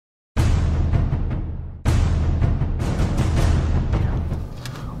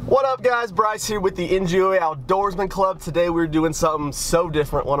What up guys, Bryce here with the NGOA Outdoorsmen Club. Today we're doing something so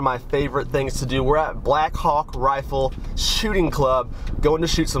different, one of my favorite things to do. We're at Black Hawk Rifle Shooting Club, going to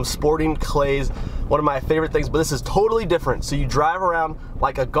shoot some sporting clays. One of my favorite things, but this is totally different. So you drive around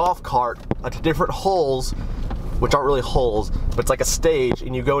like a golf cart to different holes, which aren't really holes, but it's like a stage,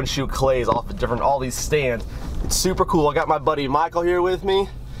 and you go and shoot clays off of all these stands. It's super cool. I got my buddy Michael here with me,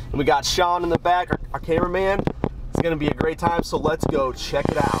 and we got Sean in the back, our cameraman. It's gonna be a great time, so let's go check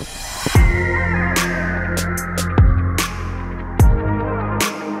it out.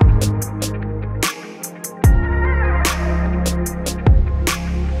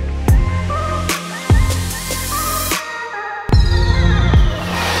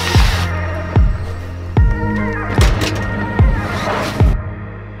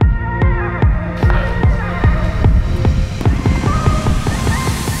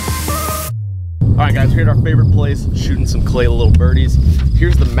 Alright guys, we're here at our favorite place, shooting some clay little birdies.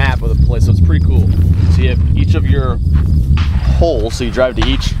 Here's the map of the place, so it's pretty cool. So you have each of your holes, so you drive to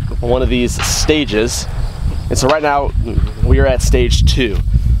each one of these stages. And so right now, we are at stage 2.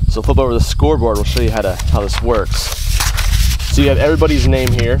 So flip over the scoreboard, we'll show you how this works. So you have everybody's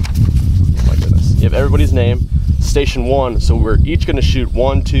name here. Oh my goodness. You have everybody's name. Station 1, so we're each gonna shoot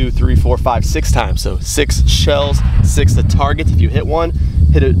 1, 2, 3, 4, 5, 6 times. So 6 shells, 6 the target. If you hit one,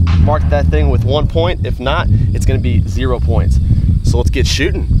 hit it, mark that thing with 1 point. If not, it's gonna be 0 points. So let's get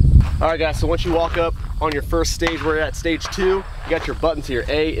shooting. All right guys, so once you walk up on your first stage, we're at stage 2. You got your buttons here,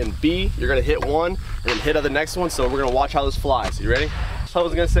 A and B. You're gonna hit one and then hit on the next one. So we're gonna watch how this flies. You ready? So I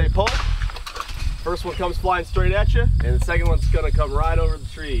was gonna say pull. First one comes flying straight at you, and the second one's gonna come right over the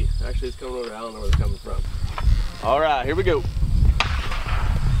tree. Actually, it's coming over, I don't know where it's coming from. All right, here we go.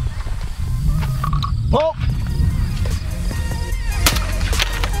 Pull.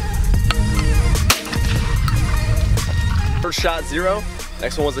 First shot 0,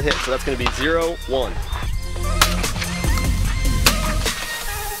 next one was a hit, so that's gonna be 0, 1.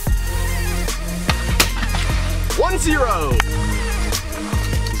 One, 0.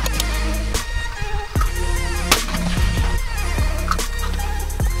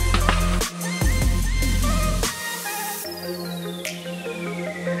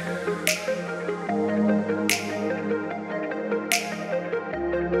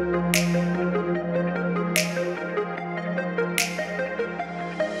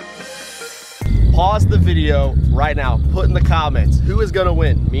 Pause the video right now. Put in the comments, who is gonna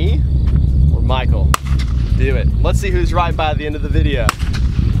win, me or Michael? Do it. Let's see who's right by the end of the video.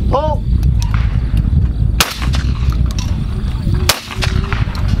 Pull.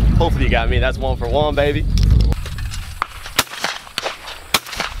 Hopefully you got me. That's 1 for 1, baby.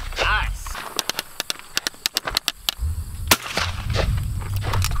 Nice.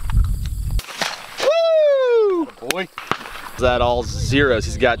 Woo! Boy. That all zeros.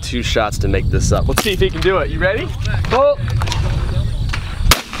 He's got 2 shots to make this up. Let's see if he can do it. You ready? Oh!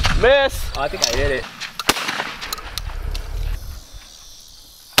 Miss! Oh, I think I hit it.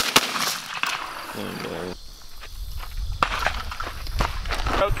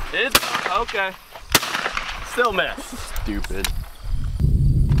 Oh, it's okay. Still miss. Stupid.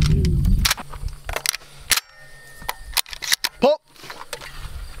 Pull!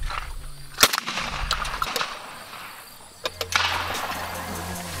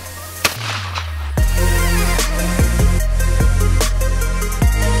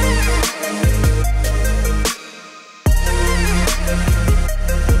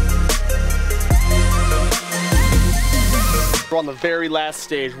 We're on the very last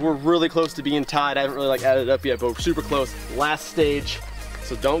stage. We're really close to being tied. I haven't really added it up yet, but we're super close. Last stage.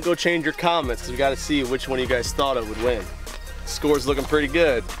 So don't go change your comments, because we got to see which one of you guys thought it would win. Score's looking pretty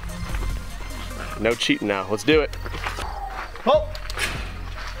good. No cheating now. Let's do it. Pull.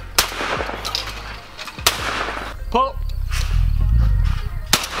 Pull.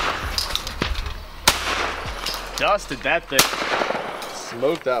 Dusted that thing.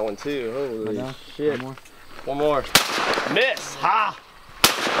 Smoked that one too. Holy shit. One more. Miss! Ha!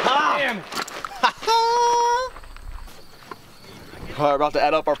 Ha! Damn! All right, we're about to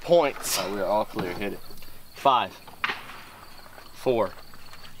add up our points. All right, we are all clear. Hit it. 5, 4,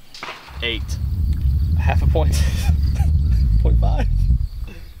 8, half a point. 0.5.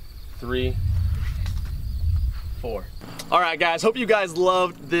 3, 4. All right, guys, hope you guys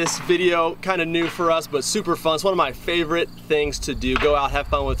loved this video. Kind of new for us, but super fun. It's one of my favorite things to do. Go out, have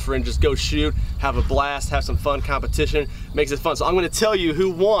fun with friends, just go shoot, have a blast, have some fun competition. Makes it fun. So I'm gonna tell you who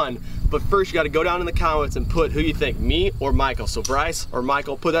won, but first you gotta go down in the comments and put who you think, me or Michael. So Bryce or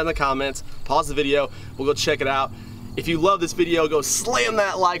Michael, put that in the comments, pause the video, we'll go check it out. If you love this video, go slam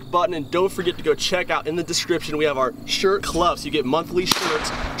that like button, and don't forget to go check out in the description, we have our shirt club, so you get monthly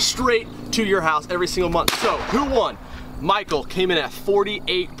shirts straight to your house every single month. So who won? Michael came in at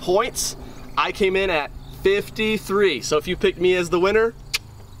 48 points. I came in at 53. So if you picked me as the winner,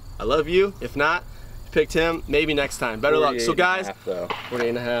 I love you. If not, picked him, maybe next time. Better luck. So guys, 48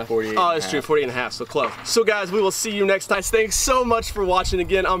 and a half. 48 oh, it's true, 48 and a half, so close. So guys, we will see you next time. Thanks so much for watching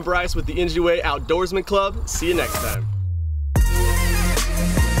again. I'm Bryce with the NGOA Outdoorsman Club. See you next time.